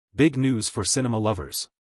Big news for cinema lovers.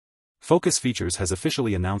 Focus Features has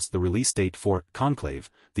officially announced the release date for Conclave,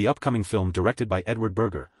 the upcoming film directed by Edward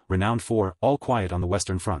Berger, renowned for All Quiet on the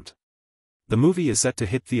Western Front. The movie is set to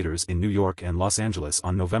hit theaters in New York and Los Angeles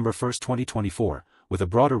on November 1, 2024, with a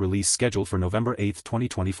broader release scheduled for November 8,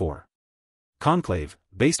 2024. Conclave,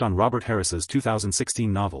 based on Robert Harris's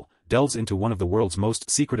 2016 novel, delves into one of the world's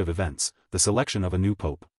most secretive events, the selection of a new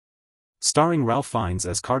pope. Starring Ralph Fiennes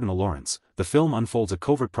as Cardinal Lawrence, the film unfolds a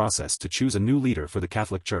covert process to choose a new leader for the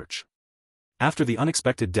Catholic Church. After the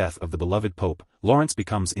unexpected death of the beloved pope, Lawrence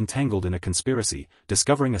becomes entangled in a conspiracy,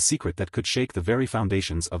 discovering a secret that could shake the very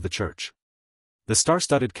foundations of the Church. The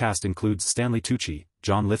star-studded cast includes Stanley Tucci,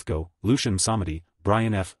 John Lithgow, Lucian Psamiti,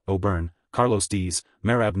 Brian F. O'Byrne, Carlos Dees,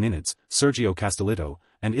 Merab Ninids, Sergio Castellitto,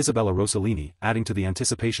 and Isabella Rossellini, adding to the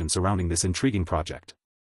anticipation surrounding this intriguing project.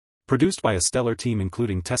 Produced by a stellar team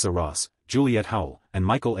including Tessa Ross, Juliette Howell, and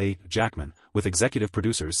Michael A. Jackman, with executive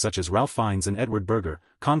producers such as Ralph Fiennes and Edward Berger,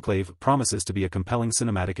 Conclave promises to be a compelling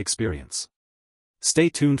cinematic experience. Stay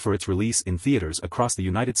tuned for its release in theaters across the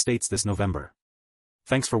United States this November.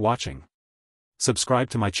 Thanks for watching. Subscribe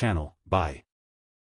to my channel. Bye.